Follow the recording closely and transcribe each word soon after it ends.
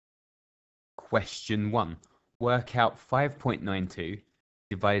Question 1. Work out 5.92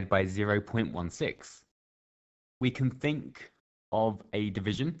 divided by 0.16. We can think of a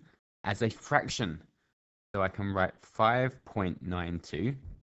division as a fraction. So I can write 5.92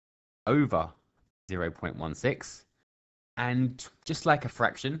 over 0.16. And just like a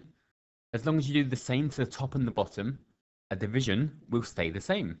fraction, as long as you do the same to the top and the bottom, a division will stay the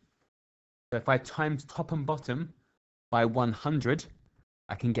same. So if I times top and bottom by 100,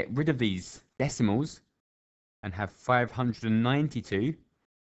 I can get rid of these decimals and have 592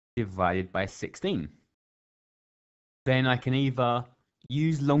 divided by 16. Then I can either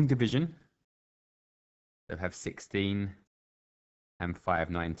use long division, so have 16 and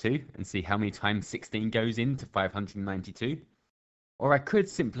 592, and see how many times 16 goes into 592. Or I could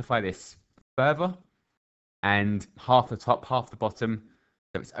simplify this further and half the top, half the bottom,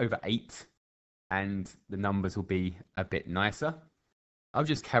 so it's over 8, and the numbers will be a bit nicer. I'll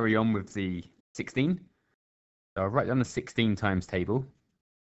just carry on with the 16. So I'll write down the 16 times table.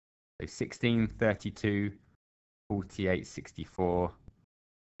 So 16, 32, 48, 64,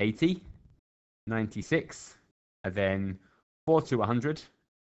 80, 96, and then 4 to 100,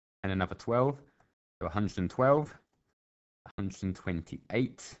 and another 12, so 112,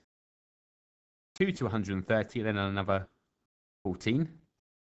 128, 2 to 130, then another 14,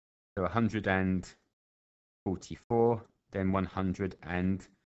 so 144, then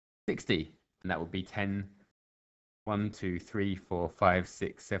 160, and that would be 10, 1, 2, 3, 4, 5,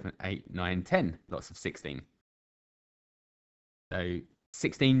 6, 7, 8, 9, 10, lots of 16. So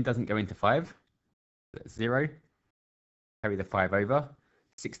 16 doesn't go into 5, that's 0. Carry the 5 over.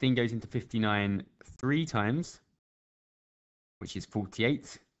 16 goes into 59 3 times, which is 48.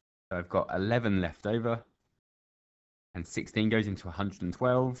 So I've got 11 left over. And 16 goes into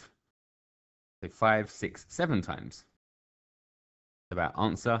 112. So 5, 6, 7 times. So our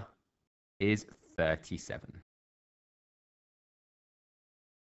answer is 37.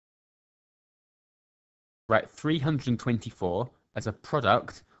 Write 324 as a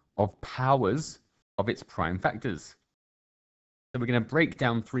product of powers of its prime factors. So we're going to break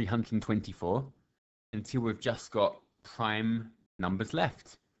down 324 until we've just got prime numbers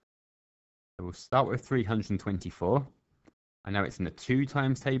left. So we'll start with 324. I know it's in the 2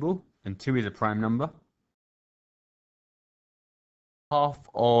 times table, and 2 is a prime number. Half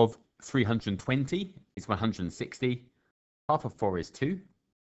of 320 is 160. Half of 4 is 2. So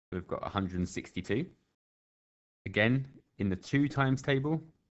we've got 162. Again, in the 2 times table.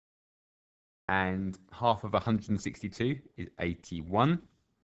 And half of 162 is 81.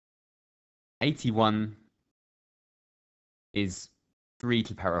 81 is 3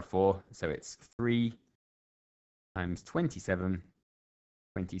 to the power of 4, so it's 3 times 27.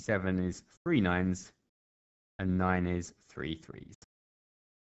 27 is 3 9s, and 9 is 3 3s.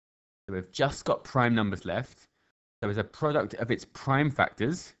 So we've just got prime numbers left. So as a product of its prime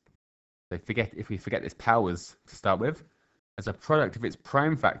factors, so if we forget this powers to start with, as a product of its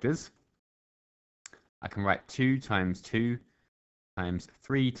prime factors, I can write 2 times 2 times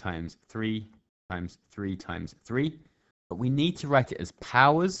 3 times 3 times 3 times 3. But we need to write it as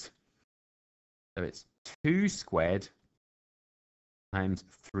powers. So it's 2 squared times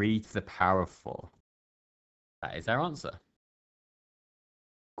 3 to the power of 4. That is our answer.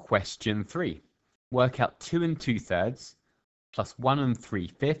 Question 3. Work out 2 2/3 plus 1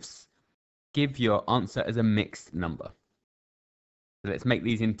 3/5. Give your answer as a mixed number. So let's make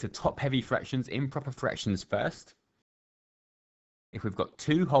these into top-heavy fractions, improper fractions first. If we've got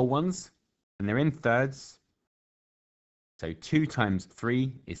 2 whole ones, and they're in thirds, so 2 times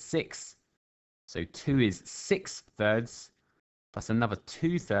 3 is 6. So 2 is 6 thirds, plus another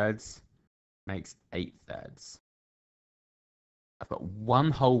 2 thirds makes 8 thirds. I've got 1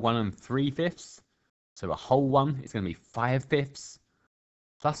 whole 1 3/5. So a whole 1 is going to be 5/5,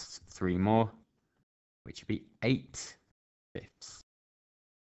 plus 3 more, which would be 8/5.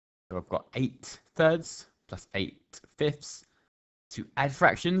 So I've got 8 thirds plus 8/5. To add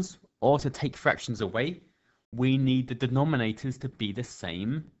fractions or to take fractions away, we need the denominators to be the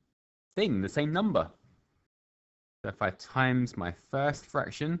same thing, the same number. So if I times my first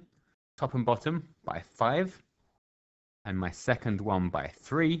fraction, top and bottom, by 5, and my second one by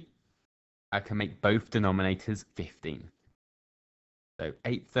 3, I can make both denominators 15. So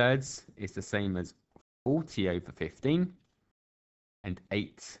 8 thirds is the same as 40 over 15, and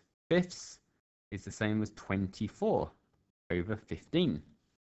 8/5 is the same as 24 over 15.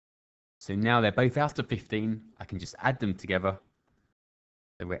 So now they're both out of 15. I can just add them together.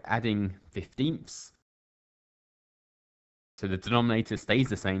 So we're adding 15ths. So the denominator stays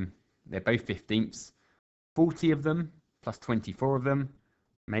the same. They're both 15ths. 40 of them plus 24 of them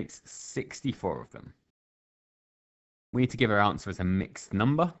makes 64 of them. We need to give our answer as a mixed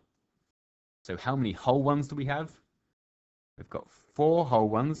number. So how many whole ones do we have? We've got 4 whole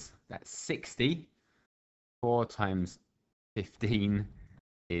ones. That's 60. 4 times 15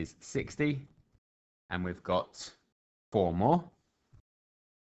 is 60. And we've got 4 more.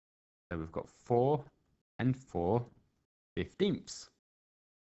 So we've got 4 and 4 15ths.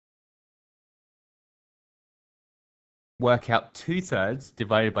 Work out 2/3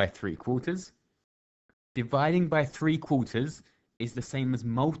 divided by 3/4. Dividing by 3/4 is the same as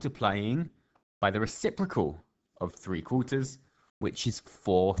multiplying by the reciprocal of 3/4, which is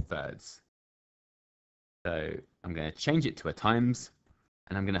 4/3. So I'm going to change it to a times,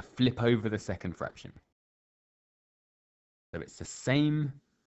 and I'm going to flip over the second fraction. So it's the same.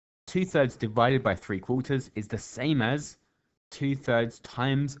 2/3 divided by 3/4 is the same as 2/3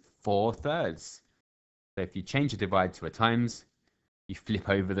 times 4/3. So if you change a divide to a times, you flip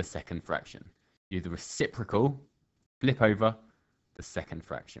over the second fraction. You do the reciprocal, flip over the second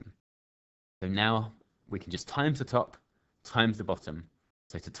fraction. So now we can just times the top, times the bottom.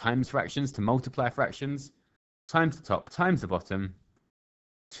 So to times fractions, to multiply fractions, times the top, times the bottom.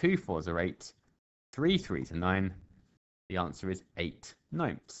 2 4s are 8, 3 3s are 9. The answer is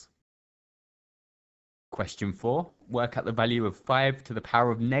 8/9. Question 4, work out the value of 5 to the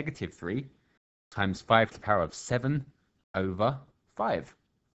power of -3 times 5 to the power of 7 over 5.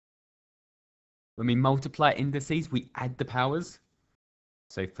 When we multiply indices, we add the powers.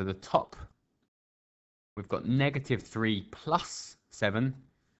 So for the top, we've got -3 plus 7.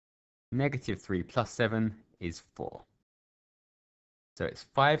 -3 plus 7 is 4. So it's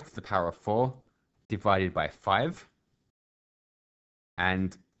 5 to the power of 4 divided by 5.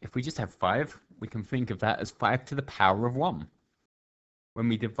 And if we just have 5, we can think of that as 5 to the power of 1. When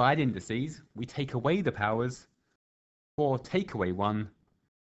we divide indices, we take away the powers. 4 take away 1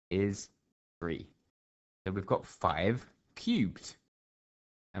 is 3. So we've got 5 cubed.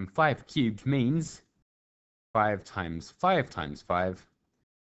 And 5 cubed means 5 times 5 times 5.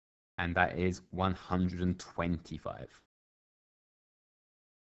 And that is 125.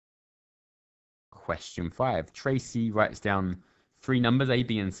 Question 5. Tracy writes down 3 numbers, A,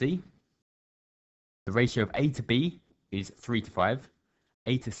 B, and C. The ratio of A to B is 3 to 5.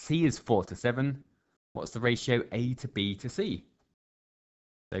 A to C is 4 to 7. What's the ratio A to B to C?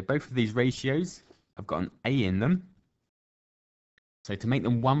 So both of these ratios have got an A in them. So to make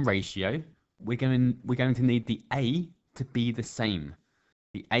them one ratio, we're going to need the A to be the same.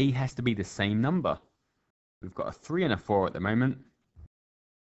 The A has to be the same number. We've got a 3 and a 4 at the moment.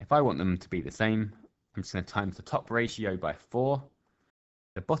 If I want them to be the same, I'm just going to times the top ratio by 4,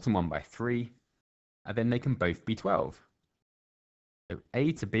 the bottom one by 3, and then they can both be 12. So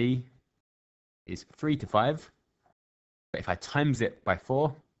A to B is 3 to 5, but if I times it by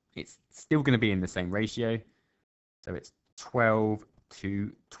 4, it's still going to be in the same ratio. So it's 12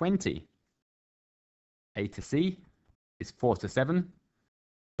 to 20. A to C is 4 to 7,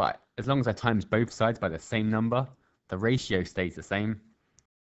 but as long as I times both sides by the same number, the ratio stays the same.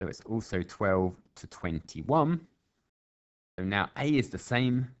 So it's also 12 to 21. So now A is the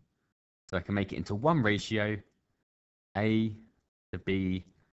same, so I can make it into one ratio, A to B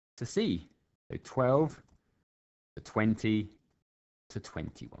to C. So 12 to 20 to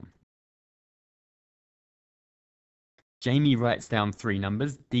 21. Jamie writes down 3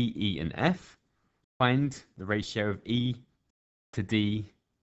 numbers, D, E, and F. Find the ratio of E to D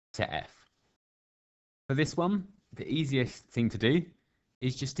to F. For this one, the easiest thing to do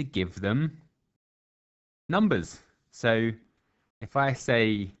is just to give them numbers. So if I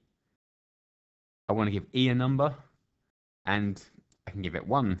say I want to give E a number, and I can give it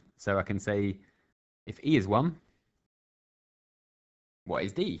 1. So I can say if E is 1, what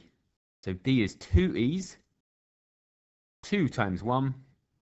is D? So D is 2 E's. 2 times 1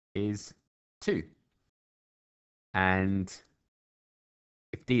 is 2. And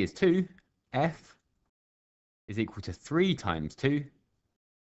if D is 2, F is equal to 3 times 2,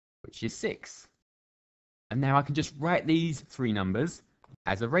 which is 6. And now I can just write these 3 numbers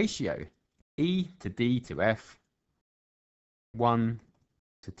as a ratio. E to D to F, 1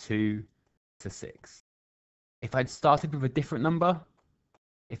 to 2 to 6. If I'd started with a different number,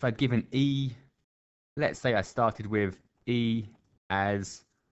 if I'd given E, let's say I started with E as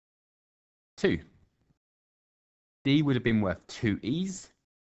 2. D would have been worth 2 E's.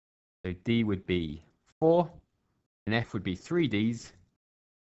 So D would be 4, and F would be 3 D's.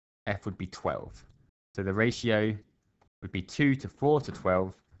 F would be 12. So the ratio would be 2 to 4 to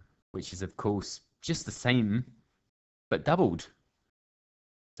 12, which is, of course, just the same, but doubled.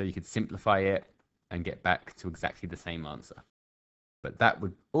 So you could simplify it and get back to exactly the same answer. but that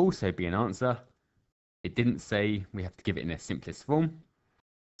would also be an answer. It didn't say we have to give it in a simplest form,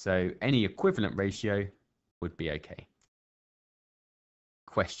 so any equivalent ratio would be okay.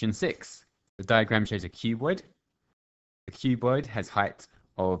 Question 6. The diagram shows a cuboid. The cuboid has height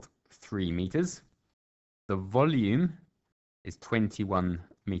of 3 meters. The volume is 21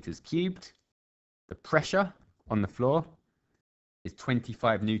 meters cubed. The pressure on the floor is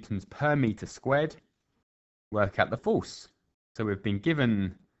 25 newtons per meter squared. Work out the force. So we've been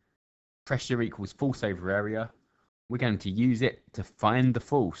given pressure equals force over area. We're going to use it to find the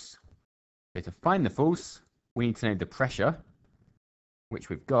force. So to find the force, we need to know the pressure, which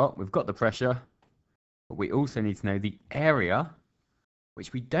we've got. We've got the pressure, but we also need to know the area,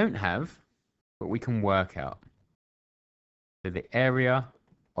 which we don't have, but we can work out. So the area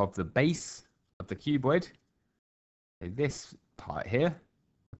of the base of the cuboid, so this part here,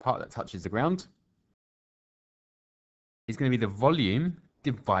 the part that touches the ground, is going to be the volume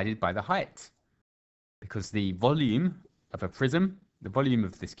divided by the height. Because the volume of a prism, the volume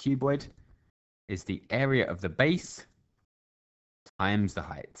of this cuboid, is the area of the base times the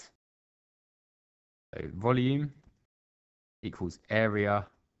height. So volume equals area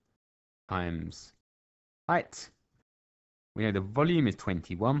times height. We know the volume is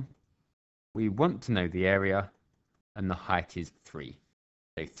 21. We want to know the area, and the height is 3.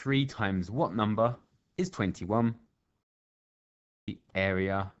 So 3 times what number is 21? The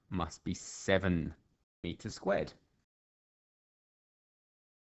area must be 7 meters squared.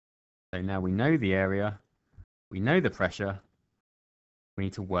 So now we know the area, we know the pressure, we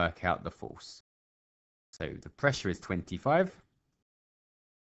need to work out the force. So the pressure is 25,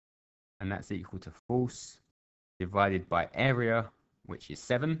 and that's equal to force divided by area, which is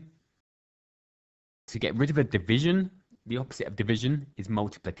 7. To get rid of a division, the opposite of division is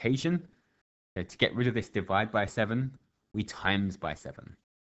multiplication. So to get rid of this divide by 7, we times by 7.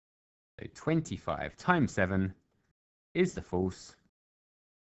 So 25 times 7 is the force,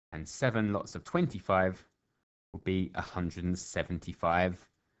 and 7 lots of 25 will be 175,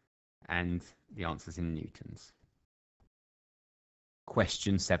 and the answer's in newtons.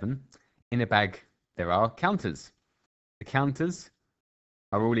 Question 7. In a bag, there are counters. The counters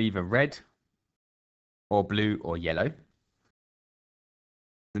are all either red or blue or yellow.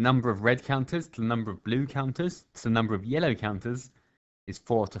 The number of red counters to the number of blue counters to the number of yellow counters is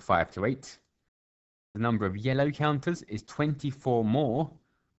 4 to 5 to 8. The number of yellow counters is 24 more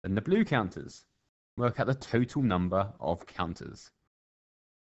than the blue counters. Work out the total number of counters.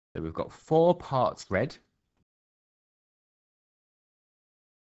 So we've got 4 parts red,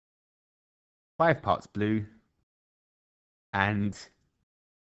 5 parts blue, and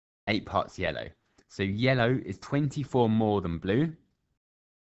 8 parts yellow. So yellow is 24 more than blue,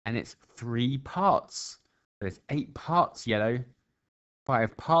 and it's 3 parts. So it's 8 parts yellow,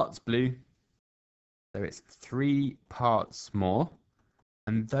 5 parts blue, so it's 3 parts more,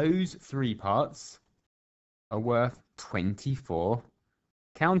 and those 3 parts are worth 24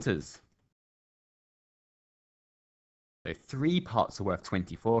 counters. So 3 parts are worth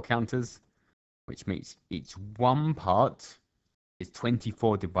 24 counters, which means each 1 part is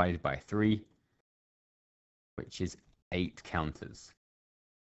 24 divided by 3, which is 8 counters.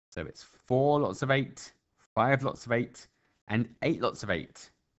 So it's 4 lots of 8, 5 lots of 8, and 8 lots of 8.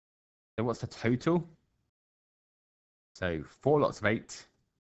 So what's the total? So 4 lots of 8,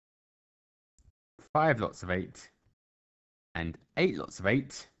 5 lots of 8, and 8 lots of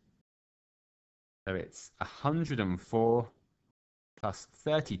 8. So it's 104 plus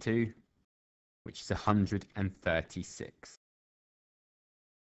 32, which is 136.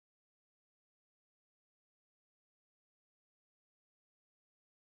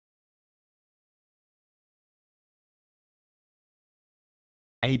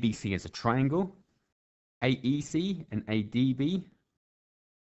 ABC is a triangle. AEC and ADB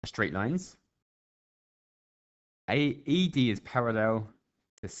are straight lines. AED is parallel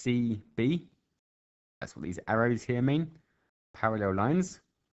to CB. That's what these arrows here mean. Parallel lines.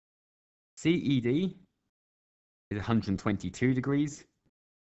 CED is 122 degrees.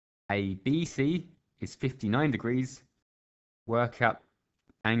 ABC is 59 degrees. Work out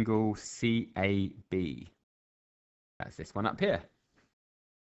angle CAB. That's this one up here.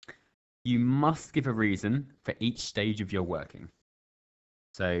 You must give a reason for each stage of your working.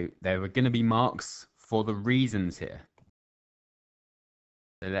 So there are going to be marks for the reasons here.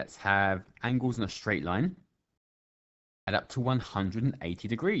 So let's have angles in a straight line at up to 180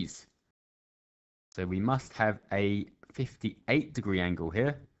 degrees. So we must have a 58 degree angle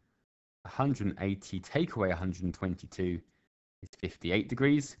here. 180 take away 122 is 58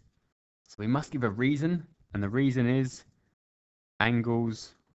 degrees. So we must give a reason, and the reason is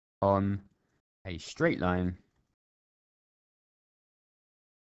angles on a straight line,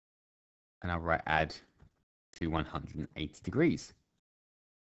 and I'll write add to 180 degrees.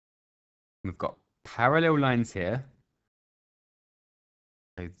 We've got parallel lines here.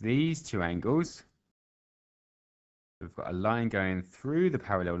 So these two angles, we've got a line going through the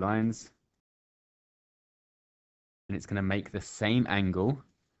parallel lines, and it's going to make the same angle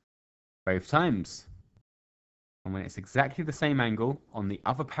both times. And when it's exactly the same angle on the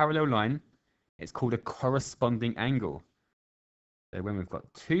other parallel line, it's called a corresponding angle. So when we've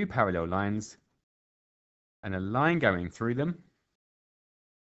got two parallel lines and a line going through them,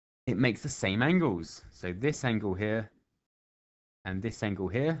 it makes the same angles. So this angle here and this angle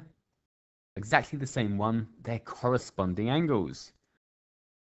here, exactly the same one, they're corresponding angles.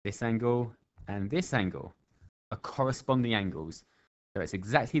 This angle and this angle are corresponding angles. So it's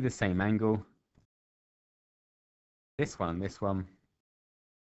exactly the same angle. This one and this one,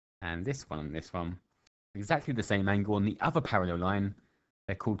 and this one and this one, exactly the same angle on the other parallel line.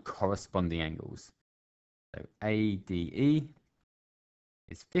 They're called corresponding angles. So ADE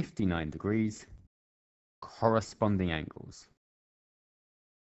is 59 degrees, corresponding angles.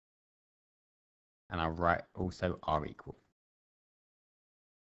 And I'll write also are equal.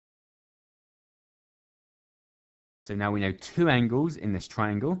 So now we know two angles in this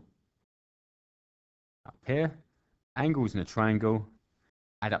triangle. Up here, angles in a triangle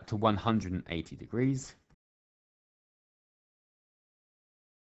add up to 180 degrees.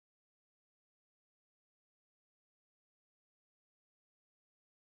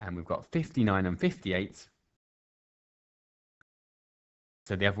 And we've got 59 and 58.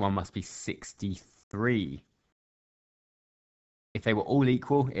 So the other one must be 63. If they were all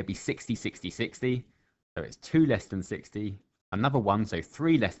equal, it'd be 60, 60, 60. So it's 2 less than 60. Another one, so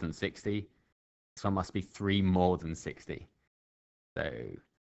 3 less than 60. This one must be 3 more than 60. So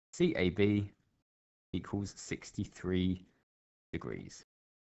CAB equals 63 degrees.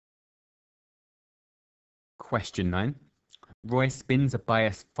 Question 9. Roy spins a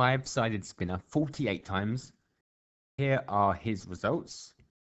biased 5-sided spinner 48 times. Here are his results.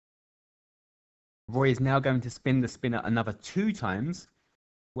 Roy is now going to spin the spinner another 2 times.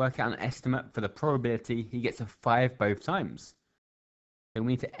 Work out an estimate for the probability he gets a 5 both times. So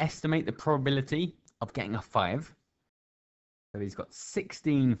we need to estimate the probability of getting a 5. So he's got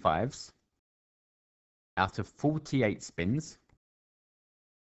 16 5s out of 48 spins.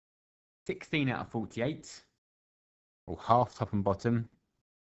 16 out of 48, or half top and bottom,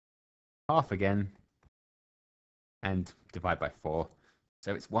 half again, and divide by 4.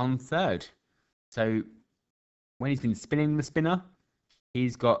 So it's 1/3. So when he's been spinning the spinner,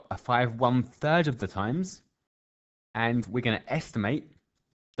 he's got a 5 1/3 of the times, and we're going to estimate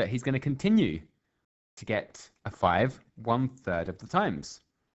that he's going to continue to get a 5 1/3 of the times.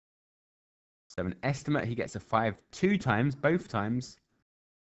 So an estimate he gets a 5 2 times, both times.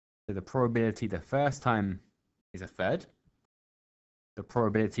 So the probability the first time is 1/3. The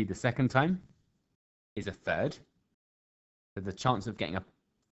probability the second time is 1/3. So the chance of getting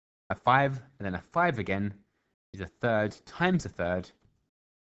a 5 and then a 5 again is 1/3 times 1/3,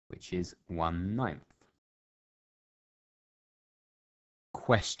 which is 1/9.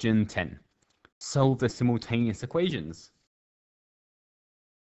 Question 10. Solve the simultaneous equations.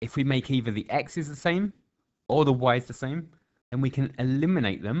 If we make either the x's the same or the y's the same, then we can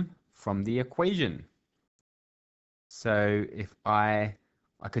eliminate them from the equation. So if I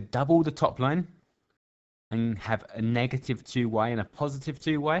could double the top line and have a negative 2y and a positive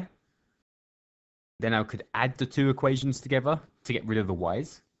 2y, then I could add the two equations together to get rid of the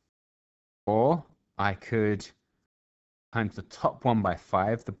y's. Or I could times the top one by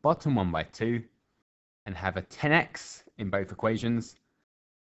 5, the bottom one by 2, and have a 10x in both equations.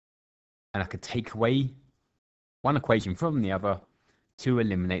 And I could take away one equation from the other to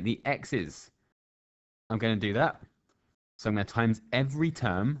eliminate the x's. I'm going to do that. So I'm going to times every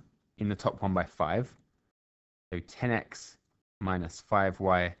term in the top one by 5. So 10x minus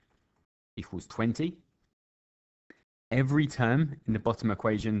 5y equals 20. Every term in the bottom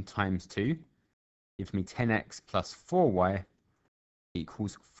equation times 2 gives me 10x plus 4y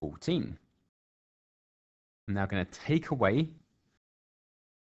equals 14. I'm now going to take away,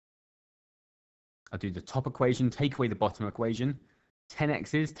 I'll do the top equation, take away the bottom equation.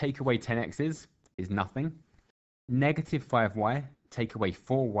 10x's, take away 10x's is nothing. Negative 5y, take away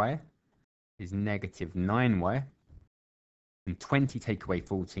 4y is negative 9y. And 20 take away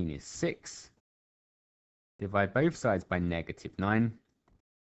 14 is 6. Divide both sides by negative 9.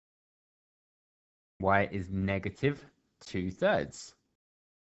 Y is negative 2/3.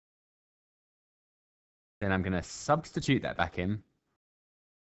 Then I'm going to substitute that back in.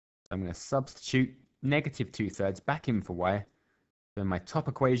 I'm going to substitute negative 2/3 back in for y. So in my top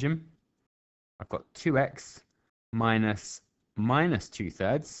equation, I've got 2x minus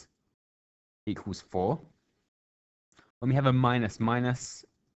 2/3 equals 4. When we have a minus minus,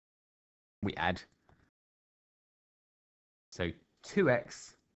 we add. So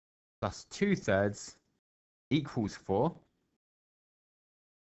 2x plus 2/3 equals 4.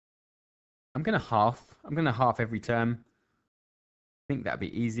 I'm going to half every term. I think that'd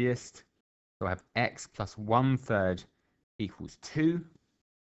be easiest. So I have x plus 1/3 equals 2.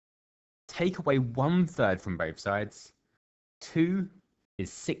 Take away 1/3 from both sides. 2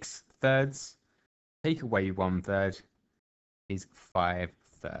 is 6/3. Take away 1/3 is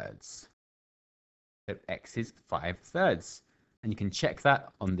 5/3. So x is 5/3. And you can check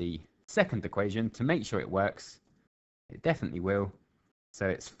that on the second equation to make sure it works. It definitely will. So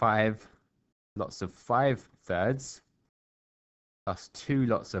it's 5 lots of 5/3 plus 2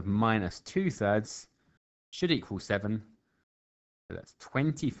 lots of minus 2/3 should equal 7. So that's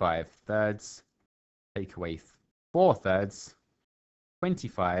 25/3. Take away 4/3.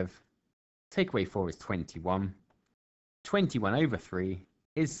 25. Take away 4 is 21. 21 over 3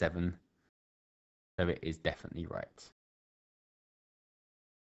 is 7. So it is definitely right.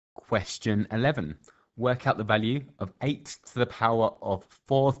 Question 11. Work out the value of 8 to the power of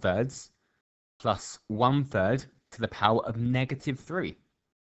 4/3 plus 1/3 to the power of negative 3.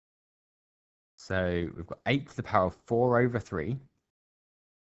 So we've got 8 to the power of 4 over 3.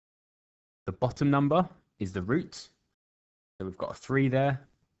 The bottom number is the root. So we've got a 3 there.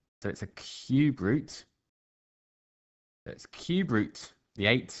 So it's a cube root. So it's cube root, the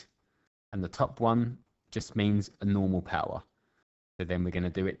 8. And the top one just means a normal power. So then we're going to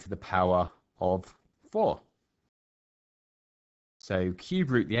do it to the power of 4. So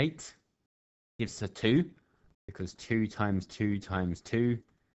cube root the 8 gives us a 2, because 2 times 2 times 2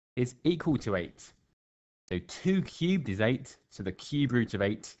 is equal to 8. So 2 cubed is 8, so the cube root of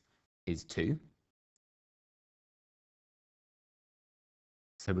 8 is 2.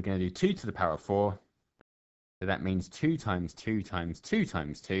 So we're going to do 2 to the power of 4. So that means 2 times 2 times 2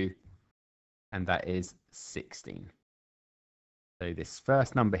 times 2, and that is 16. So this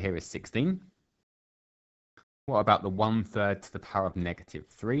first number here is 16. What about the 1/3 to the power of negative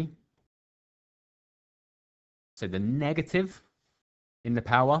 3? So the negative in the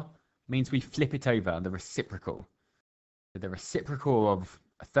power means we flip it over, the reciprocal. So the reciprocal of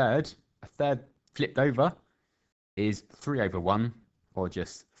a third flipped over is 3 over 1, or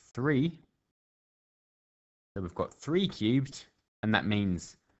just 3. So we've got 3 cubed, and that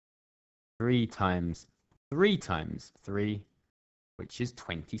means 3 times 3 times 3, which is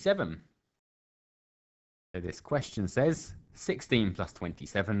 27. So this question says 16 plus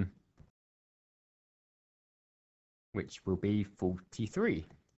 27, which will be 43.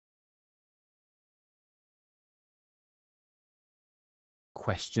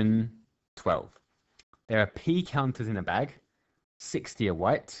 Question 12. There are P counters in a bag. 60 are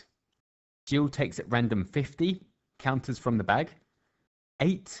white. Jill takes at random 50 counters from the bag.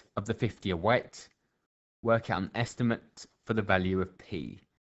 8 of the 50 are white. Work out an estimate for the value of P.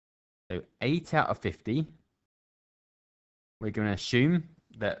 So 8 out of 50. We're going to assume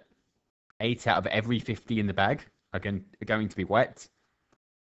that 8 out of every 50 in the bag are going to be white.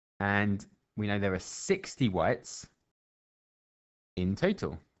 And we know there are 60 whites in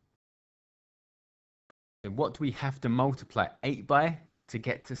total. So what do we have to multiply 8 by to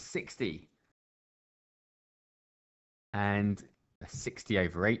get to 60? And 60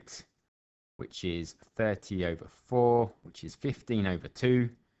 over 8, which is 30 over 4, which is 15 over 2,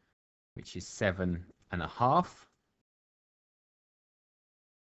 which is 7.5.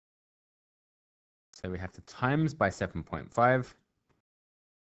 So we have to times by 7.5.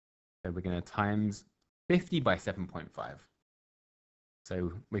 So we're going to times 50 by 7.5.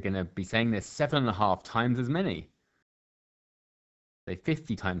 So we're going to be saying there's 7.5 times as many. So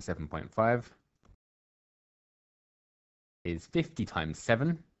 50 times 7.5 is 50 times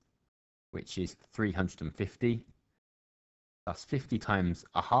 7, which is 350, plus 50 times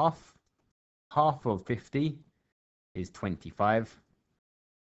a half. Half of 50 is 25.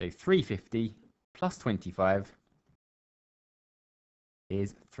 So 350 plus 25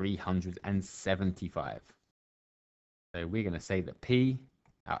 is 375. So we're going to say that P,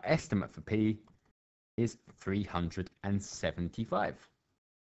 our estimate for P, is 375.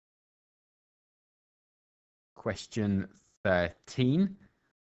 Question 13.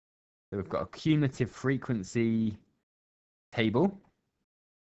 So we've got a cumulative frequency table,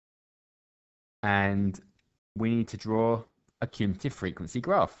 and we need to draw a cumulative frequency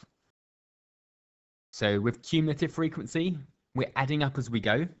graph. So with cumulative frequency, we're adding up as we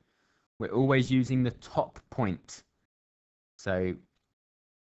go. we're always using the top point. So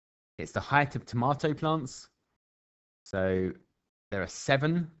it's the height of tomato plants. So there are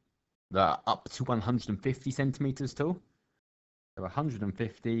 7 that are up to 150 centimeters tall. So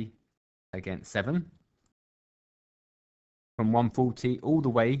 150 against 7. From 140 all the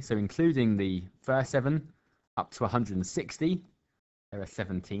way, so including the first 7, up to 160, there are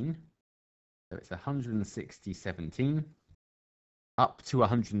 17. So it's 160, 17. Up to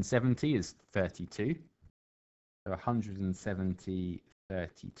 170 is 32. So 170,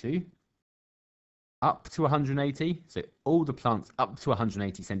 32. Up to 180, so all the plants up to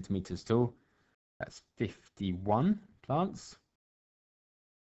 180 centimeters tall, that's 51 plants.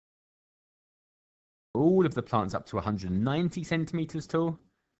 All of the plants up to 190 centimeters tall,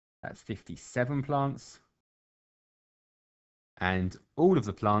 that's 57 plants. And all of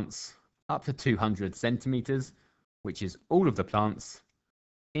the plants up to 200 centimeters, which is all of the plants.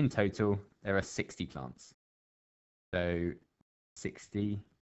 In total, there are 60 plants. So 60,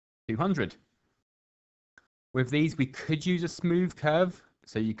 200. With these, we could use a smooth curve.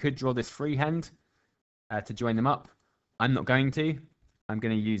 So you could draw this freehand to join them up. I'm not going to. I'm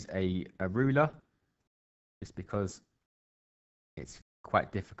going to use a ruler just because it's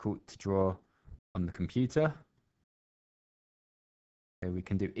quite difficult to draw on the computer. So we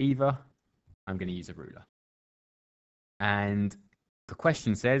can do either. I'm going to use a ruler. And the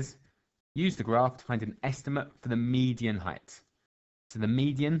question says, use the graph to find an estimate for the median height. So the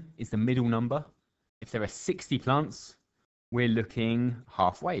median is the middle number. If there are 60 plants, we're looking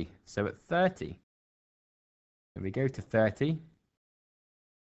halfway, so at 30. So we go to 30.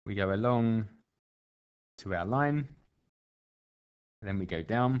 We go along to our line. And then we go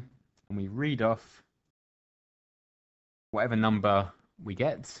down and we read off whatever number we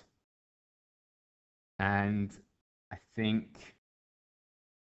get. And I think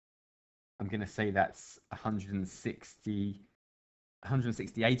I'm going to say that's 160,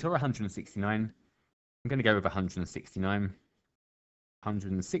 168 or 169. I'm going to go with 169.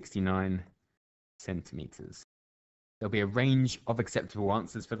 169 centimeters. There'll be a range of acceptable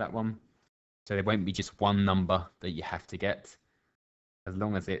answers for that one. So there won't be just one number that you have to get. As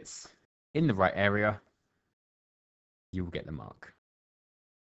long as it's in the right area, you will get the mark.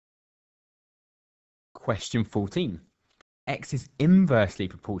 Question 14. X is inversely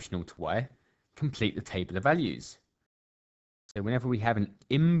proportional to Y. Complete the table of values. So whenever we have an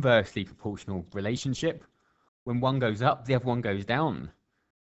inversely proportional relationship, when one goes up, the other one goes down.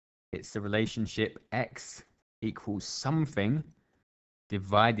 It's the relationship X equals something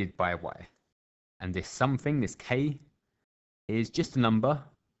divided by Y. And this something, this K, is just a number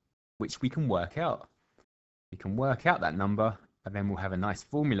which we can work out. We can work out that number, and then we'll have a nice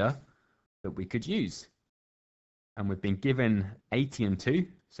formula that we could use. And we've been given 80 and 2.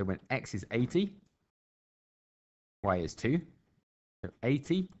 So when X is 80, Y is 2. So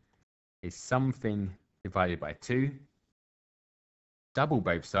 80 is something divided by 2. Double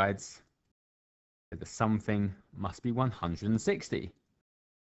both sides. So the something must be 160.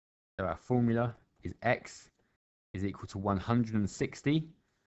 So our formula is X is equal to 160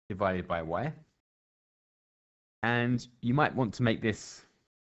 divided by Y. And you might want to make this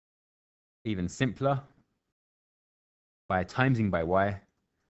even simpler by timesing by Y.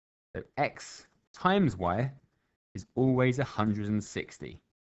 So X times Y is always 160.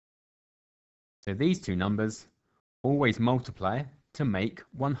 So these two numbers always multiply to make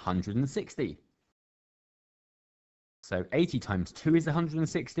 160. So 80 times 2 is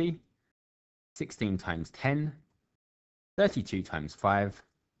 160, 16 times 10, 32 times 5,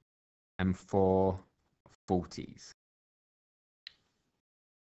 and 4 40s.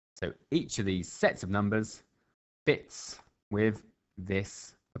 So each of these sets of numbers fits with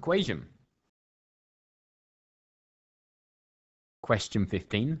this equation. Question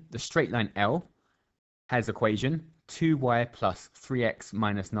 15. The straight line L has equation 2y plus 3x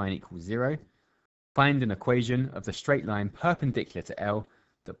minus 9 equals 0. Find an equation of the straight line perpendicular to L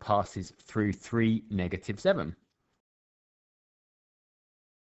that passes through 3, negative 7.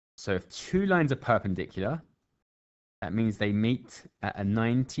 So if two lines are perpendicular, that means they meet at a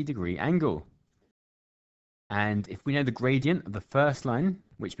 90-degree angle. And if we know the gradient of the first line,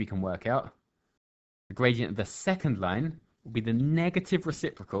 which we can work out, the gradient of the second line will be the negative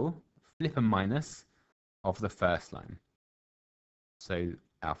reciprocal, flip and minus, of the first line. So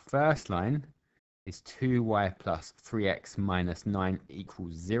our first line is 2y plus 3x minus 9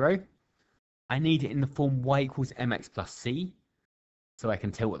 equals 0. I need it in the form y equals mx plus c, so I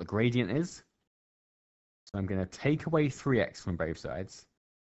can tell what the gradient is. So I'm going to take away 3x from both sides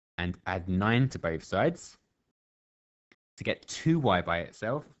and add 9 to both sides to get 2y by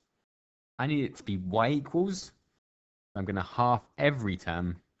itself. I need it to be y equals. I'm going to half every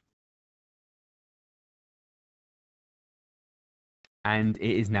term. And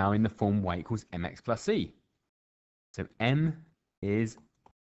it is now in the form y equals mx plus c. So m is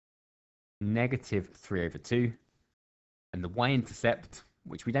negative 3 over 2. And the y-intercept,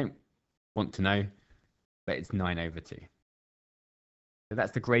 which we don't want to know, but it's 9 over 2. So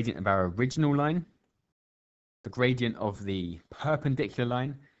that's the gradient of our original line. The gradient of the perpendicular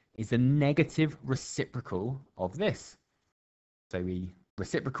line is the negative reciprocal of this. So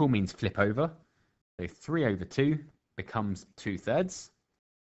reciprocal means flip over. So 3 over 2 becomes 2/3.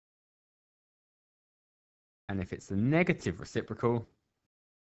 And if it's the negative reciprocal, it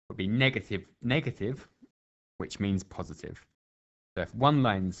would be negative, which means positive. So if one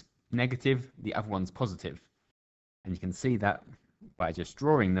line's negative, the other one's positive. And you can see that by just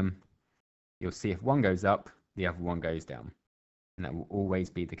drawing them. You'll see if one goes up, the other one goes down. And that will always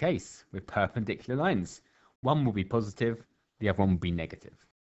be the case with perpendicular lines. One will be positive, the other one will be negative.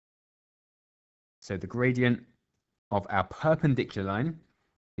 So the gradient of our perpendicular line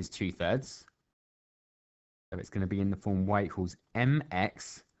is 2/3. So it's going to be in the form y equals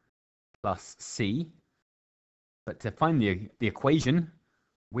mx plus c. But to find the equation,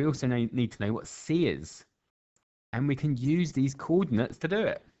 we also need to know what c is. And we can use these coordinates to do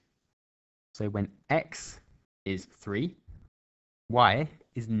it. So when x is 3, y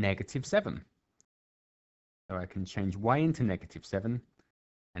is negative 7. So I can change y into negative 7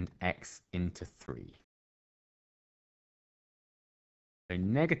 and x into 3. So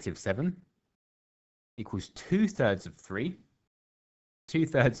negative 7 equals 2/3 of 3.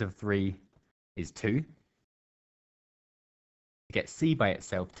 2/3 of 3 is 2. To get c by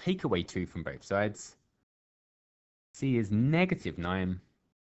itself, take away 2 from both sides. C is negative 9.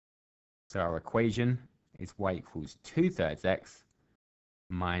 So our equation is y equals 2/3 x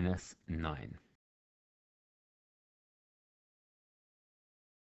minus 9.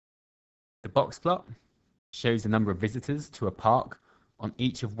 The box plot shows the number of visitors to a park on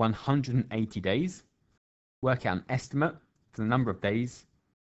each of 180 days. Work out an estimate for the number of days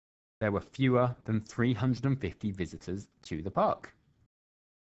there were fewer than 350 visitors to the park.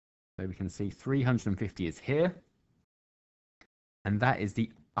 So we can see 350 is here. And that is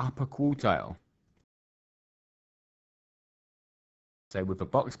the upper quartile. So with a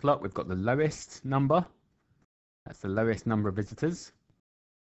box plot, we've got the lowest number. That's the lowest number of visitors.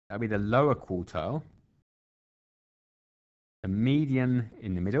 That'll be the lower quartile. The median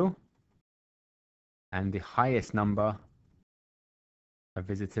in the middle. And the highest number of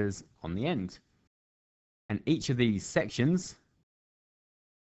visitors on the end. And each of these sections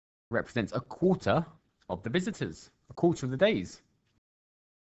represents a quarter of the visitors, a quarter of the days.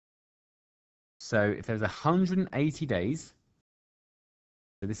 So if there's 180 days,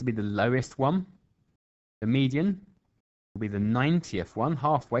 so this will be the lowest one. The median will be the 90th one,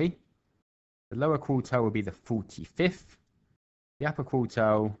 halfway. The lower quartile will be the 45th. The upper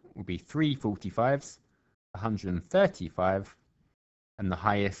quartile will be 3 45s, 135, and the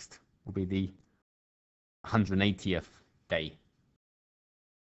highest will be the 180th day.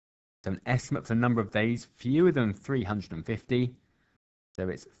 So an estimate for the number of days fewer than 350. So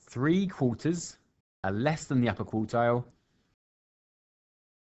it's 3/4 are less than the upper quartile.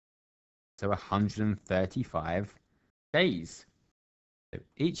 So 135 days. So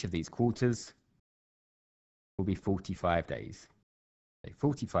each of these quarters will be 45 days. So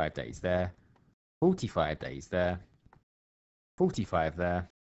 45 days there, 45 days there, 45 there,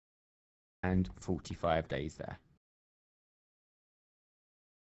 and 45 days there.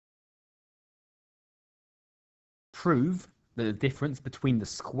 Prove that the difference between the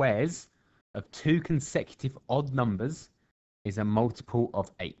squares of two consecutive odd numbers is a multiple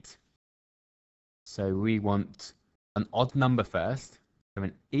of 8. So we want an odd number first. So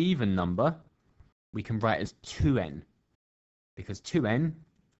an even number we can write as 2n, because 2n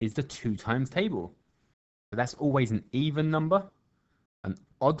is the 2 times table. So that's always an even number. An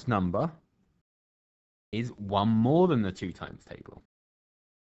odd number is 1 more than the 2 times table.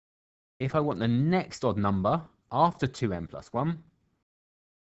 If I want the next odd number after 2n plus 1,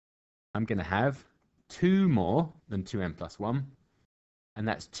 I'm going to have 2 more than 2n plus 1, and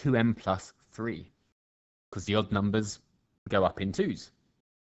that's 2n plus 3, because the odd numbers go up in 2s.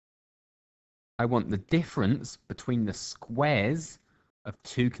 I want the difference between the squares of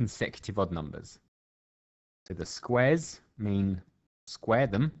 2 consecutive odd numbers. So the squares mean square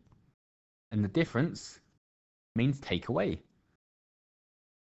them, and the difference means take away.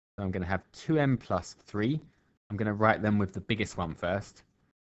 So I'm going to have 2n plus 3. I'm going to write them with the biggest one first.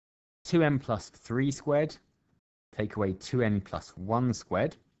 2n plus 3 squared, take away 2n plus 1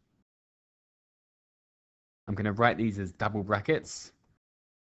 squared. I'm going to write these as double brackets.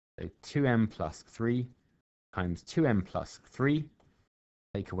 So 2n plus 3 times 2n plus 3,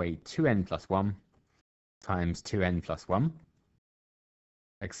 take away 2n plus 1 times 2n plus 1.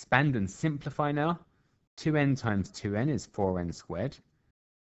 Expand and simplify now. 2n times 2n is 4n squared.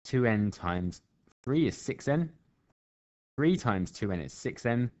 2n times 3 is 6n. 3 times 2n is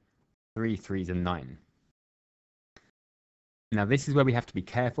 6n. 3 3s are 9. Now this is where we have to be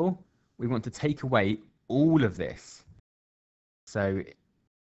careful. We want to take away all of this. So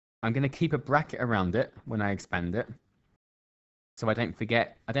I'm going to keep a bracket around it when I expand it. So I don't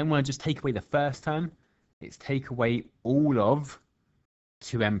forget, I don't want to just take away the first term. It's take away all of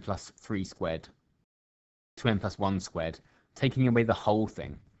 2n plus 3 squared. 2n plus 1 squared. Taking away the whole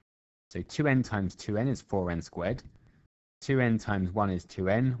thing. So 2n times 2n is 4n squared. 2n times 1 is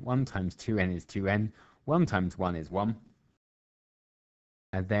 2n. 1 times 2n is 2n. 1 times 1 is 1.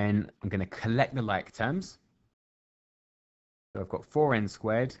 And then I'm going to collect the like terms. So I've got 4n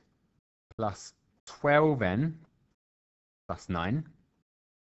squared plus 12n plus 9.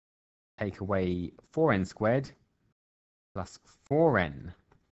 Take away 4n squared plus 4n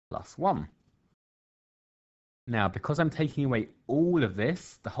plus 1. Now, because I'm taking away all of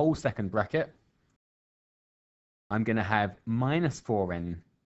this, the whole second bracket, I'm going to have minus 4n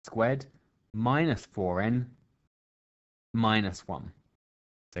squared minus 4n minus 1.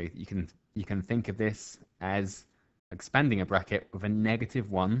 So you can think of this as expanding a bracket with a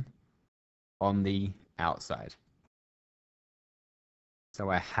negative 1 on the outside. So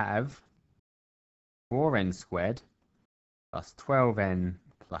I have 4n squared plus 12n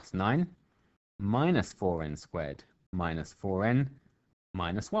plus 9 minus 4n squared minus 4n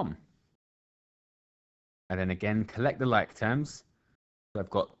minus 1. And then again, collect the like terms. So I've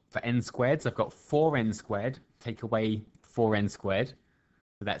got, for n squareds, I've got 4n squared, take away 4n squared,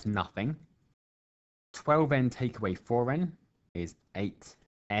 so that's nothing. 12n take away 4n is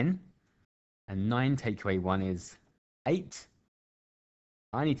 8n, and 9 take away 1 is 8.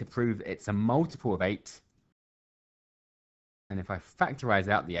 I need to prove it's a multiple of 8. And if I factorize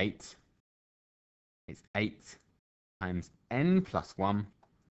out the 8, it's 8 times n plus 1.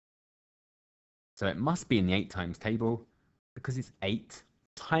 So it must be in the 8 times table because it's 8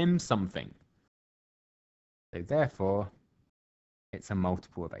 times something. So therefore, it's a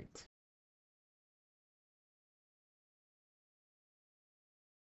multiple of 8.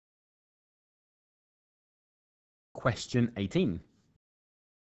 Question 18.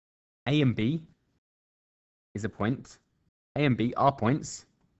 A and B is a point. A and B are points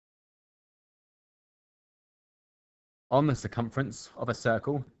on the circumference of a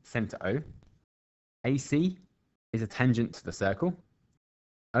circle, center O. AC is a tangent to the circle.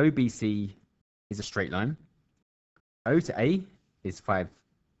 OBC is a straight line. O to A is 5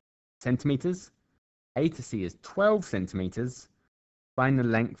 centimeters. A to C is 12 centimeters. Find the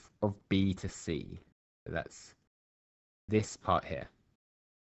length of B to C. So that's this part here.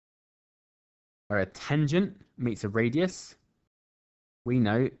 Where a tangent meets a radius, we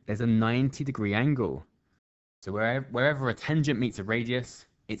know there's a 90-degree angle. So wherever a tangent meets a radius,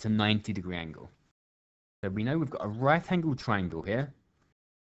 it's a 90-degree angle. So we know we've got a right-angled triangle here,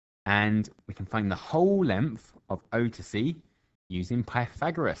 and we can find the whole length of O to C using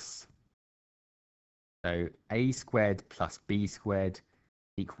Pythagoras. So A squared plus B squared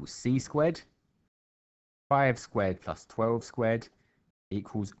equals C squared. 5 squared plus 12 squared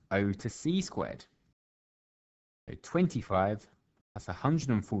equals O to C squared. So 25 plus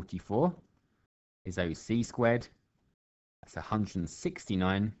 144 is OC squared. That's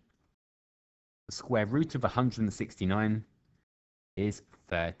 169. The square root of 169 is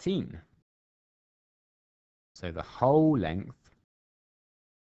 13. So the whole length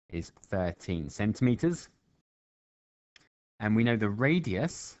is 13 centimeters. And we know the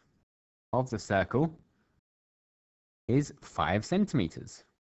radius of the circle is 5 centimeters.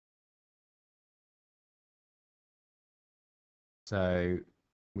 So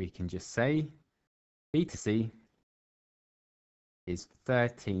we can just say B to C is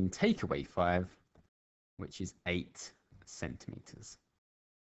 13 take away 5, which is 8 centimeters.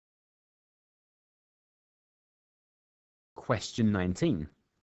 Question 19.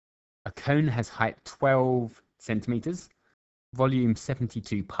 A cone has height 12 centimeters, volume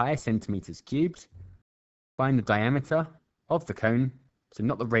 72 pi centimeters cubed. Find the diameter of the cone, so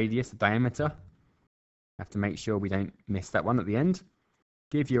not the radius, the diameter. Have to make sure we don't miss that one at the end.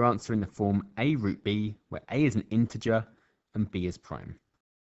 Give your answer in the form a root b, where a is an integer and b is prime.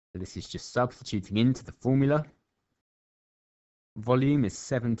 So this is just substituting into the formula. Volume is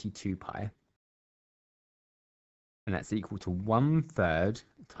 72 pi, and that's equal to 1/3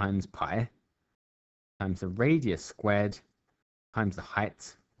 times pi. times the radius squared times the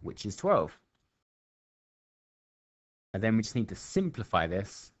height, which is 12. And then we just need to simplify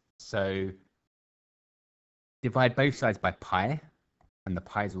this. So divide both sides by pi, and the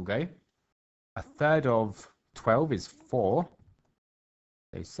pi's will go. A third of 12 is 4.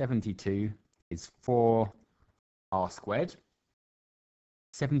 So 72 is 4r squared.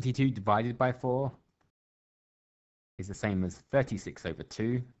 72 divided by 4 is the same as 36 over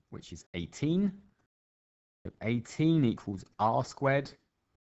 2, which is 18. So 18 equals r squared.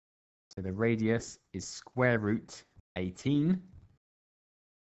 So the radius is square root 18.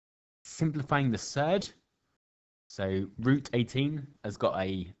 Simplifying the surd. So root 18 has got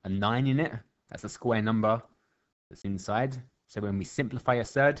a 9 in it. That's a square number that's inside. So when we simplify a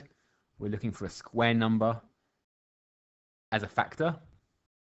surd, we're looking for a square number as a factor.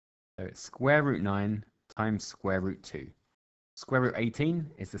 So it's square root 9 times square root 2. Square root 18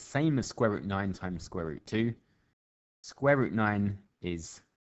 is the same as square root 9 times square root 2. Square root 9 is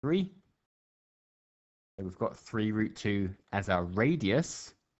 3. So we've got 3 root 2 as our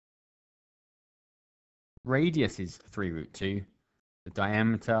radius. Radius is 3 root 2. The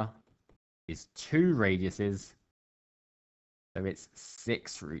diameter is 2 radiuses. So it's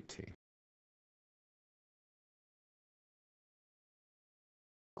 6 root 2.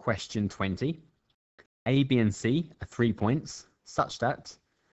 Question 20. A, B, and C are 3 points such that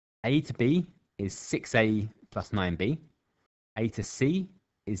A to B is 6A plus 9B. A to C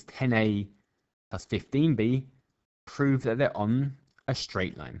is 10A plus 15B. Prove that they're on a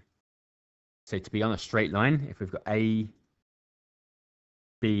straight line. So to be on a straight line, if we've got A,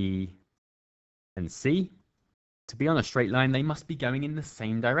 B, and C, to be on a straight line, they must be going in the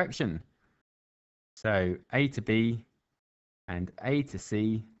same direction. So A to B and A to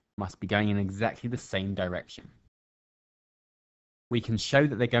C must be going in exactly the same direction. We can show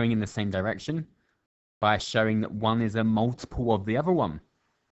that they're going in the same direction by showing that one is a multiple of the other one.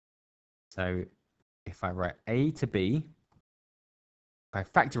 So if I write A to B, if I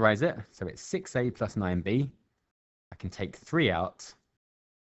factorize it, so it's 6A plus 9B, I can take 3 out.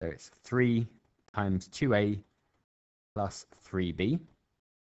 So it's 3 times 2A plus 3B.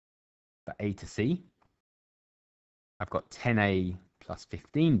 For A to C, I've got 10A plus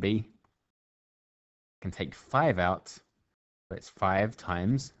 15B. I can take 5 out. So it's 5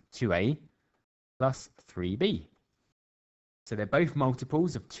 times 2A plus 3B. So they're both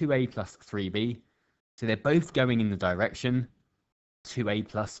multiples of 2A plus 3B. So they're both going in the direction 2A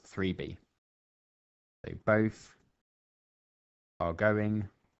plus 3B. So both are going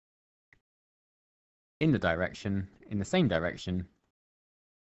in the same direction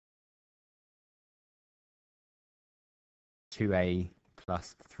 2A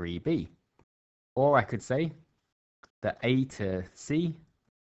plus 3B. Or I could say that A to C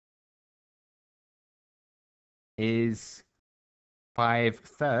is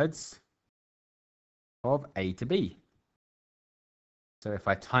 5/3 of A to B. So if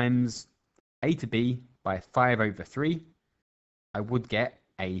I times A to B by 5 over 3, I would get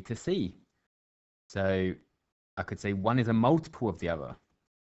A to C. So I could say one is a multiple of the other.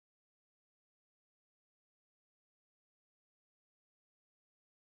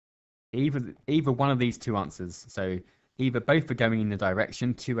 Either one of these two answers. So either both are going in the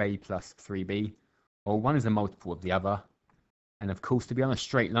direction 2A plus 3B, or one is a multiple of the other. And of course, to be on a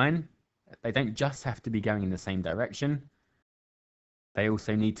straight line, they don't just have to be going in the same direction. They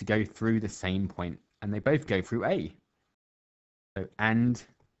also need to go through the same point, and they both go through A. So, and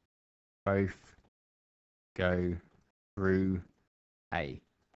both go through A.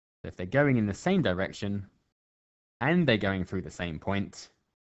 So if they're going in the same direction, and they're going through the same point,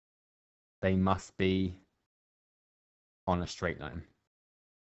 they must be on a straight line.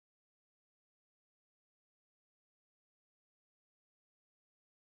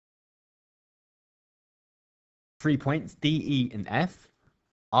 Three points, D, E, and F,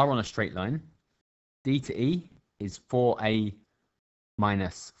 are on a straight line. D to E is 4A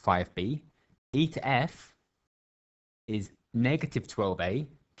minus 5B. E to F is negative 12A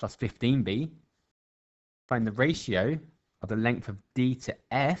plus 15B. Find the ratio of the length of D to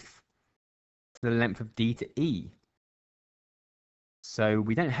F to the length of D to E. So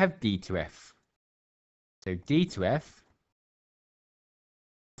we don't have D to F. So D to F,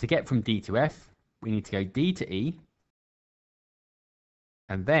 to get from D to F, we need to go D to E,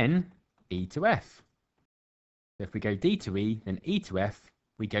 and then E to F. So if we go D to E, then E to F,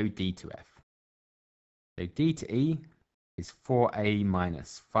 we go D to F. So D to E is 4A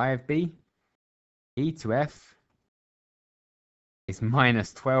minus 5B. E to F is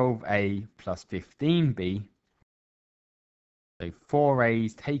minus 12A plus 15B. So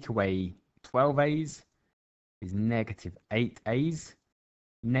 4A's take away 12A's, is negative 8a's.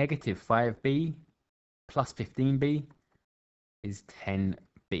 Negative 5b plus 15b is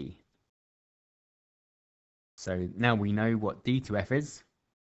 10b. So now we know what d to f is,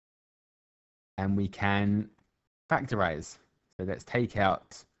 and we can factorize. So let's take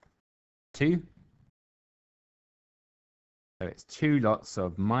out 2. So it's 2 lots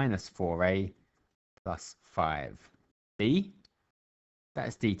of minus 4a plus 5b.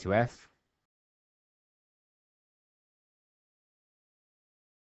 That's d to f.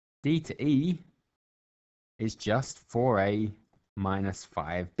 D to e is just 4a minus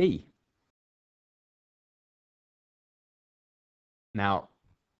 5b. Now,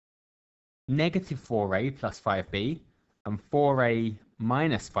 negative 4a plus 5b and 4a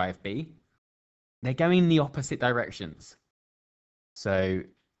minus 5b, they're going in the opposite directions. So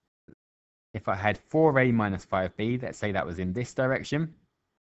if I had 4a minus 5b, let's say that was in this direction,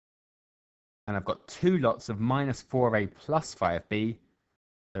 and I've got 2 lots of minus 4a plus 5b,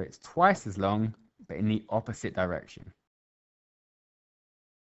 so it's twice as long, but in the opposite direction.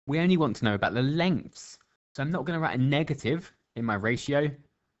 We only want to know about the lengths. So I'm not going to write a negative in my ratio.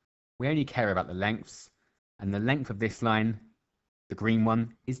 We only care about the lengths. And the length of this line, the green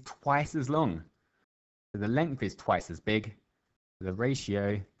one, is twice as long. So the length is twice as big. The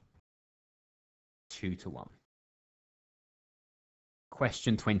ratio, 2 to 1.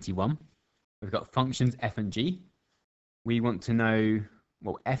 Question 21. We've got functions f and g. We want to know,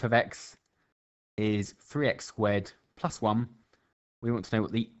 well, f of x is 3x squared plus 1. We want to know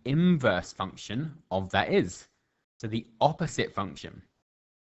what the inverse function of that is. So the opposite function,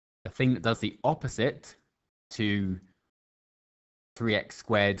 the thing that does the opposite to 3x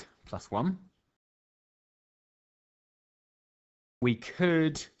squared plus 1. We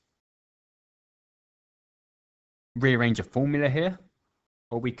could rearrange a formula here,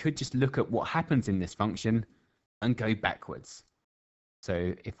 or we could just look at what happens in this function and go backwards.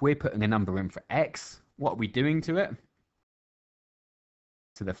 So if we're putting a number in for x, what are we doing to it?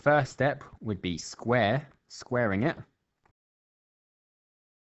 So the first step would be squaring it.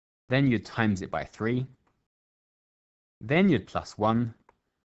 Then you'd times it by 3. Then you'd plus 1,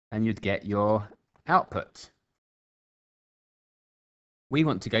 and you'd get your output. We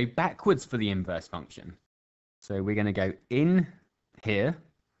want to go backwards for the inverse function. So we're going to go in here.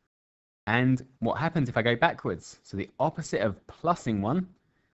 And what happens if I go backwards? So the opposite of plussing 1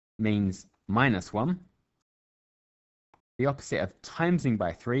 means minus 1. The opposite of timesing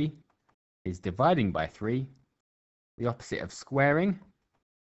by 3 is dividing by 3. The opposite of squaring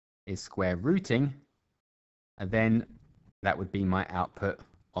is square rooting. And then that would be my output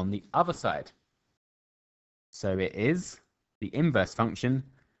on the other side. So it is, the inverse function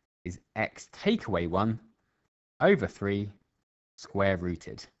is x take away 1 over 3 square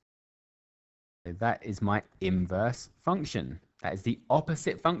rooted. So that is my inverse function. That is the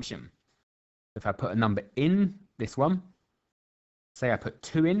opposite function. If I put a number in this one, say I put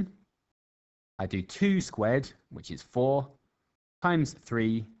 2 in, I do 2 squared, which is 4, times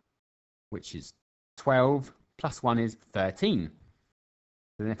 3, which is 12, plus 1 is 13.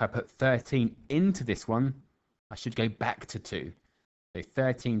 So then if I put 13 into this one, I should go back to 2. So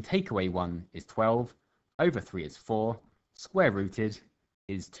 13 take away 1 is 12, over 3 is 4, square rooted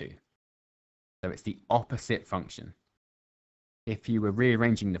is 2. So it's the opposite function. If you were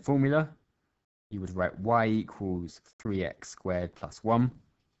rearranging the formula, you would write y equals 3x squared plus 1.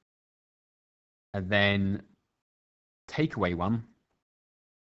 And then take away 1.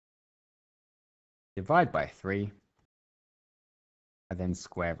 Divide by 3. And then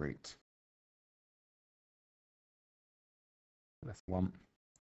square root. That's 1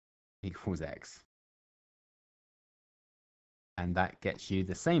 equals x. And that gets you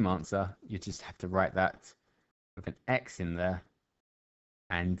the same answer. You just have to write that with an x in there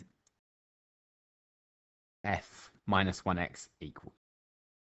and f minus 1x equals.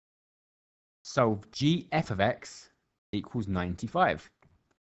 Solve gf of x equals 95.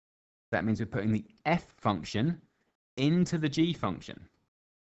 That means we're putting the f function into the g function.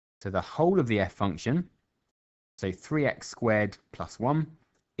 So the whole of the f function, so 3x squared plus 1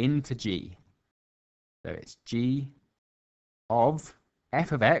 into g. So it's g of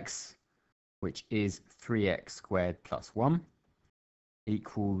f of x, which is 3x squared plus 1,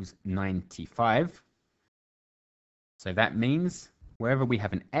 equals 95. So that means wherever we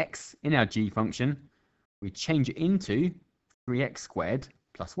have an x in our g function, we change it into 3x squared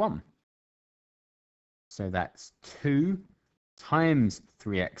plus 1. So that's 2 times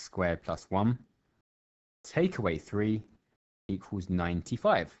 3x squared plus 1, take away 3, equals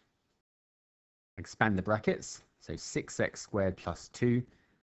 95. Expand the brackets. So 6x squared plus 2,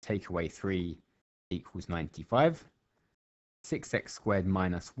 take away 3, equals 95. 6x squared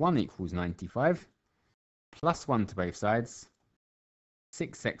minus 1 equals 95. Plus 1 to both sides.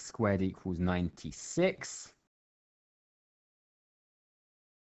 6x squared equals 96.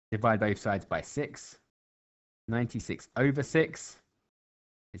 Divide both sides by 6. 96 over 6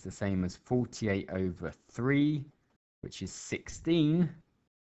 is the same as 48 over 3, which is 16.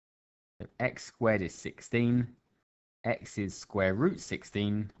 So x squared is 16. X is square root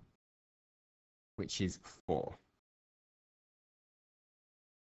 16, which is 4.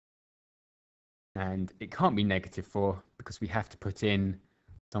 And it can't be negative 4 because we have to put in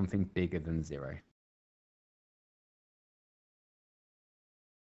something bigger than 0.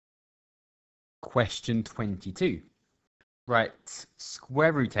 Question 22. Write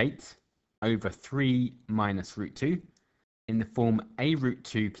square root 8 over 3 minus root 2 in the form a root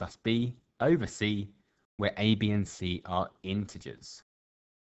 2 plus b over c, where a, b, and c are integers.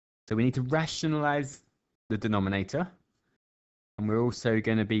 So we need to rationalize the denominator. And we're also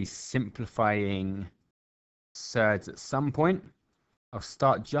going to be simplifying surds at some point. I'll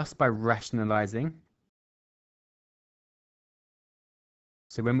start just by rationalizing.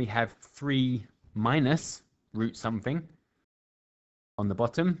 So when we have 3 minus root something on the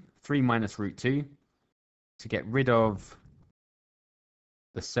bottom, 3 minus root 2, to get rid of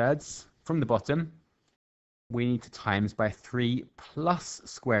the surds from the bottom, we need to times by 3 plus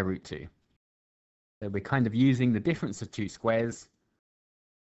square root 2. So we're kind of using the difference of two squares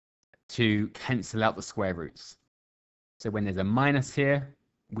to cancel out the square roots. So when there's a minus here,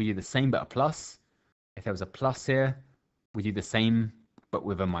 we do the same but a plus. If there was a plus here, we do the same but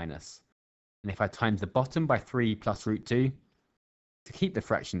with a minus. And if I times the bottom by 3 plus root 2, to keep the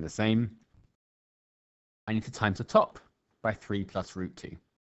fraction the same, I need to times the top by 3 plus root 2.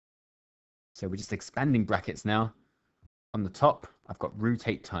 So we're just expanding brackets now. On the top, I've got root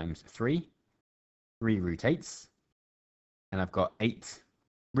 8 times 3 root 8s. And I've got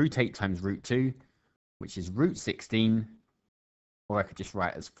root 8 times root 2, which is root 16, or I could just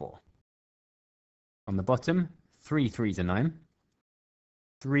write as 4. On the bottom, 3 3s are 9.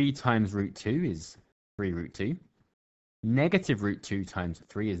 3 times root 2 is 3 root 2. Negative root 2 times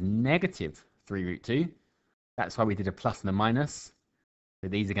 3 is negative 3 root 2. That's why we did a plus and a minus. So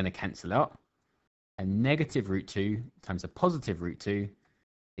these are going to cancel out. And negative root 2 times a positive root 2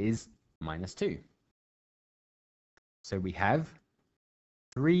 is minus 2. So we have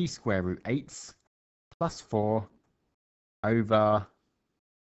 3 square root 8s plus 4 over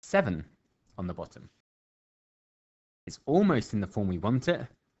 7 on the bottom. It's almost in the form we want it,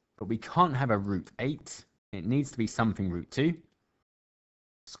 but we can't have a root 8. It needs to be something root 2.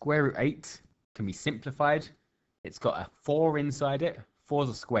 Square root 8 can be simplified. It's got a 4 inside it. 4 is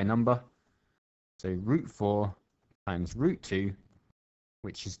a square number. So root 4 times root 2,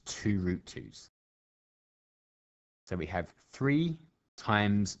 which is 2 root 2s. So we have 3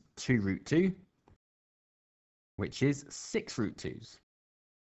 times 2 root 2, which is 6 root 2s.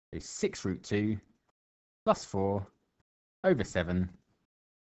 So 6 root 2 plus 4 over 7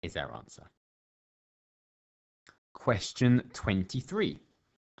 is our answer. Question 23.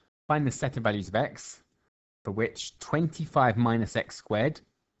 Find the set of values of x for which 25 minus x squared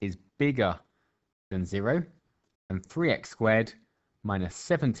is bigger than 0 and 3x squared minus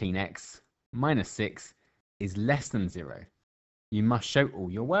 17x minus 6 is less than 0. You must show all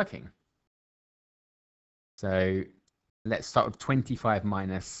your working. So let's start with 25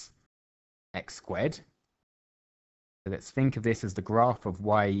 minus x squared. So let's think of this as the graph of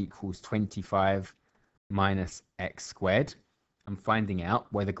y equals 25 minus x squared. I'm finding out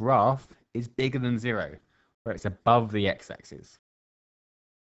where the graph is bigger than 0, where it's above the x-axis.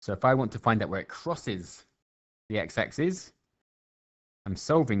 So if I want to find out where it crosses the x-axis, I'm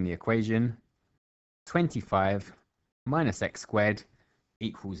solving the equation 25 minus x squared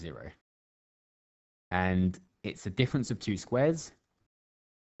equals 0. And it's a difference of two squares.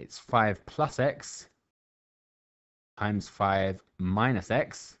 It's 5 plus x times 5 minus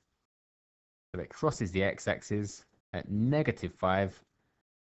x. So it crosses the x-axis at negative 5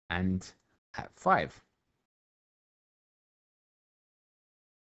 and at 5.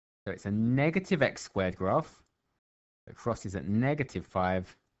 So it's a negative x squared graph that crosses at negative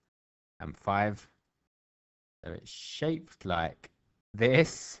 5 and 5. So it's shaped like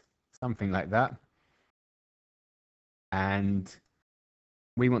this, something like that. And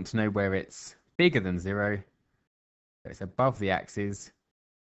we want to know where it's bigger than 0. So it's above the axis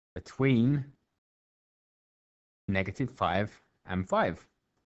between negative 5 and 5.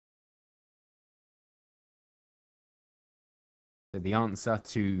 So the answer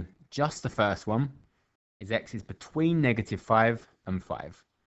to just the first one is x is between negative 5 and 5.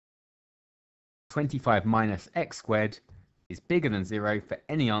 25 minus x squared is bigger than 0 for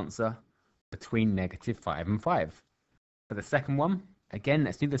any answer between -5 and 5. For the second one, again,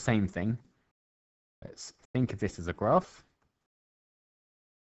 let's do the same thing. Let's think of this as a graph.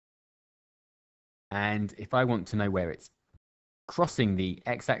 And if I want to know where it's crossing the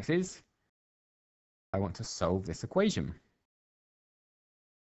x-axis, I want to solve this equation.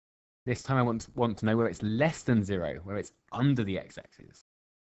 This time I want to know where it's less than 0, where it's under the x-axis.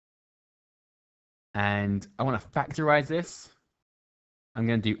 And I want to factorize this. I'm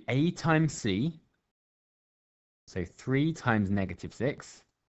going to do a times c. So 3 times -6,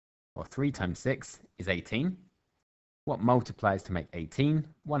 or 3 times 6 is 18. What multiplies to make 18?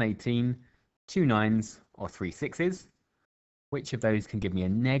 1 18, 2 9s, or 3 6s. Which of those can give me a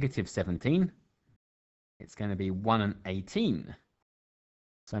 -17? It's going to be 1 and 18.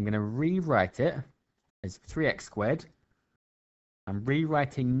 So I'm going to rewrite it as 3x squared. I'm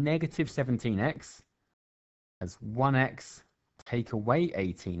rewriting -17x as 1x take away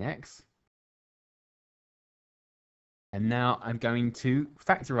 18x. And now I'm going to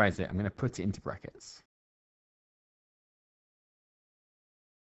factorize it. I'm going to put it into brackets.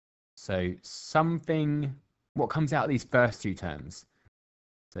 So what comes out of these first two terms?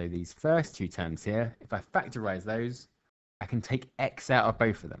 So these first two terms here, if I factorize those, I can take x out of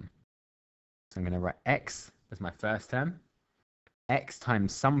both of them. So I'm going to write x as my first term. X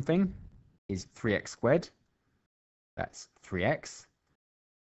times something is 3x squared. That's 3x.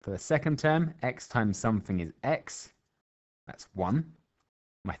 For the second term, x times something is x. That's 1.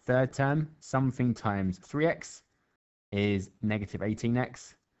 My third term, something times 3x, is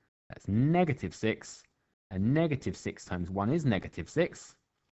 -18x. That's -6. And -6 times 1 is -6.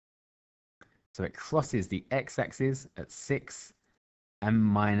 So it crosses the x-axis at 6 and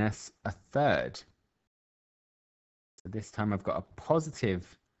 -1/3. So this time I've got a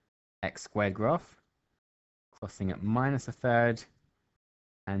positive x squared graph, crossing at -1/3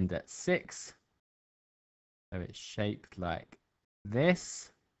 and at 6. So it's shaped like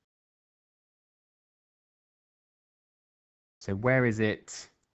this. So where is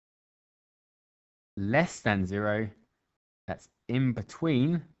it less than 0? That's in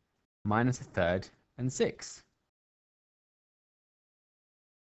between -1/3 and 6.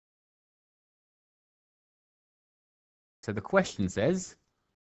 So the question says,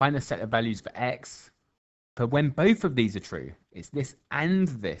 find a set of values for x, but when both of these are true, it's this and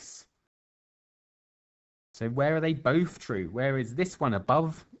this. So where are they both true? Where is this one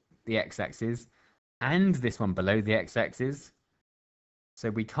above the x-axis and this one below the x-axis? So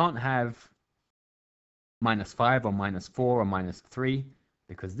we can't have -5 or -4 or -3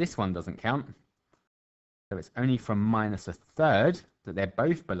 because this one doesn't count. So it's only from -1/3 that they're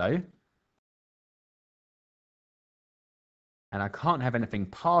both below. And I can't have anything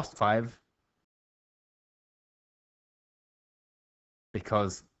past 5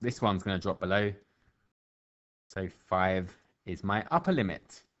 because this one's going to drop below. So 5 is my upper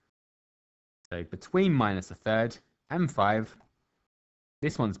limit. So between -1/3 and 5,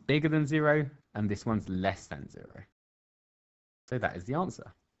 this one's bigger than 0 and this one's less than 0. So that is the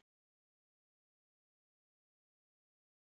answer.